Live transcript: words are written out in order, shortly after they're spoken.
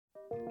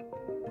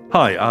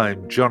Hi,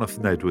 I'm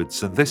Jonathan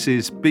Edwards, and this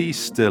is Be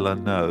Still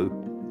and Know.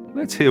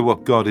 Let's hear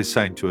what God is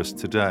saying to us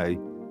today.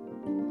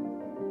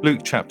 Luke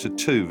chapter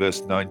 2,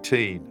 verse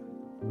 19.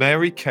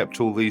 Mary kept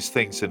all these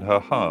things in her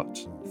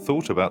heart and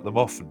thought about them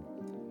often.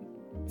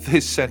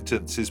 This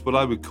sentence is what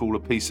I would call a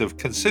piece of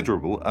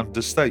considerable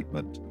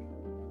understatement.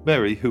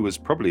 Mary, who was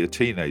probably a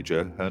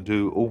teenager and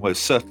who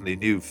almost certainly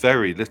knew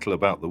very little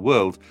about the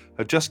world,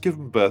 had just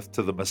given birth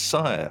to the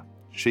Messiah.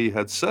 She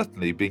had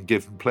certainly been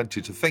given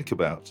plenty to think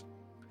about.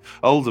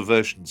 Older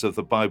versions of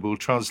the Bible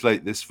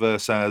translate this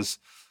verse as,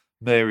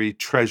 Mary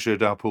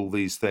treasured up all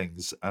these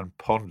things and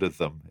pondered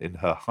them in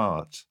her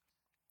heart.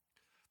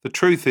 The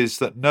truth is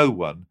that no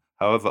one,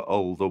 however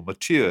old or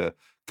mature,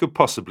 could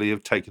possibly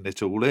have taken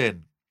it all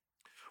in.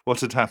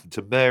 What had happened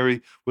to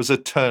Mary was a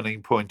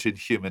turning point in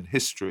human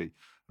history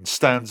and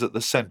stands at the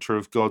centre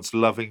of God's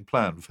loving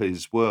plan for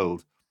his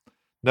world.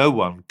 No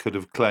one could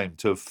have claimed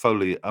to have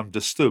fully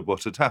understood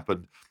what had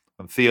happened,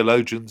 and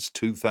theologians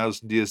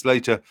 2,000 years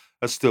later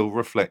are still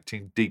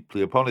reflecting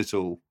deeply upon it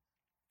all.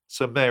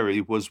 So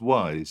Mary was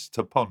wise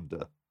to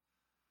ponder.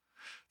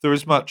 There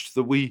is much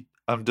that we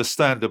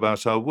understand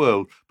about our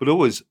world, but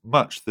always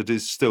much that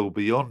is still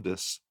beyond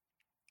us.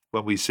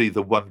 When we see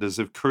the wonders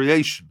of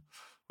creation,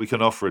 we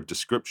can offer a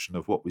description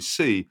of what we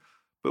see,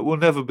 but we'll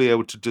never be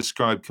able to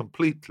describe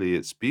completely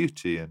its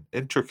beauty and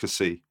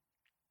intricacy.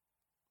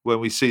 When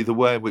we see the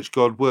way in which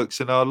God works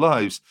in our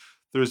lives,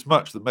 there is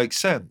much that makes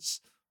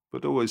sense,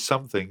 but always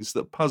some things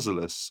that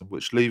puzzle us and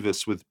which leave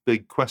us with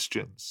big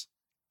questions.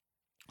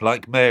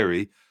 Like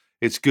Mary,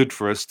 it's good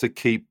for us to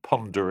keep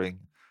pondering,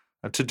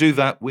 and to do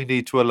that we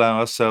need to allow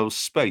ourselves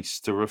space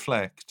to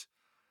reflect.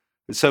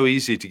 It's so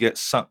easy to get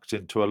sucked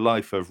into a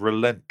life of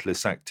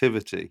relentless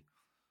activity.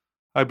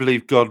 I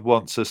believe God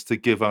wants us to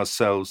give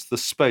ourselves the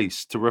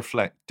space to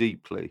reflect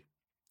deeply.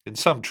 In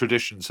some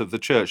traditions of the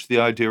church, the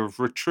idea of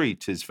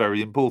retreat is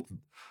very important.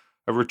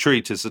 A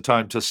retreat is a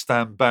time to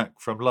stand back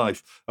from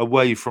life,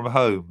 away from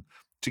home,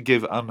 to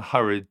give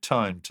unhurried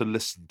time to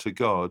listen to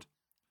God.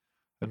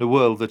 In a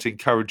world that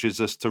encourages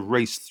us to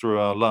race through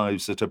our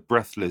lives at a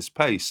breathless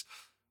pace,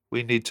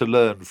 we need to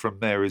learn from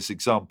Mary's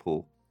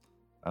example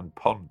and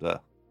ponder.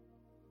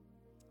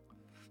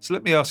 So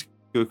let me ask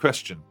you a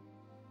question.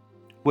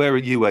 Where are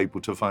you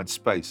able to find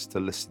space to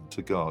listen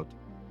to God?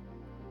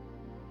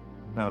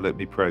 Now let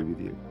me pray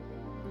with you.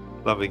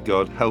 Loving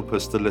God, help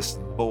us to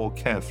listen more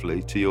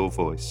carefully to your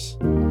voice.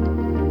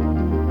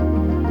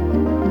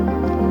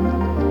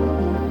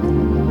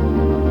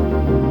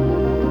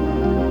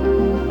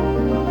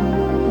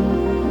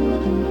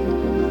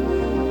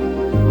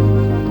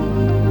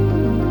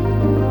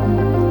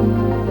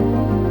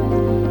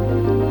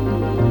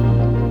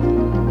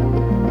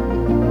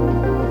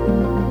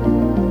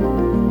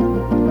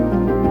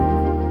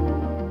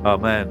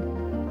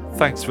 Amen.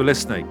 Thanks for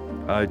listening.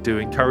 I do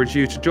encourage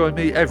you to join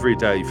me every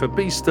day for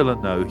Be Still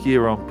and Know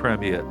here on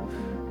Premier.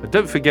 And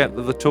don't forget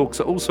that the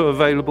talks are also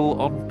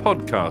available on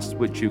podcast,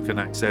 which you can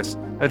access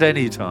at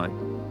any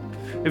time.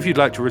 If you'd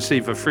like to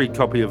receive a free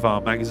copy of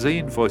our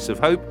magazine, Voice of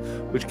Hope,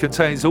 which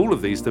contains all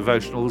of these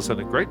devotionals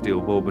and a great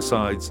deal more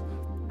besides,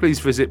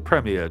 please visit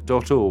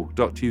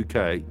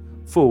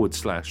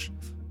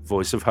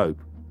premier.org.uk/Voice of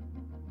Hope.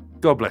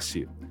 God bless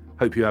you.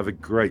 Hope you have a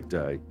great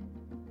day.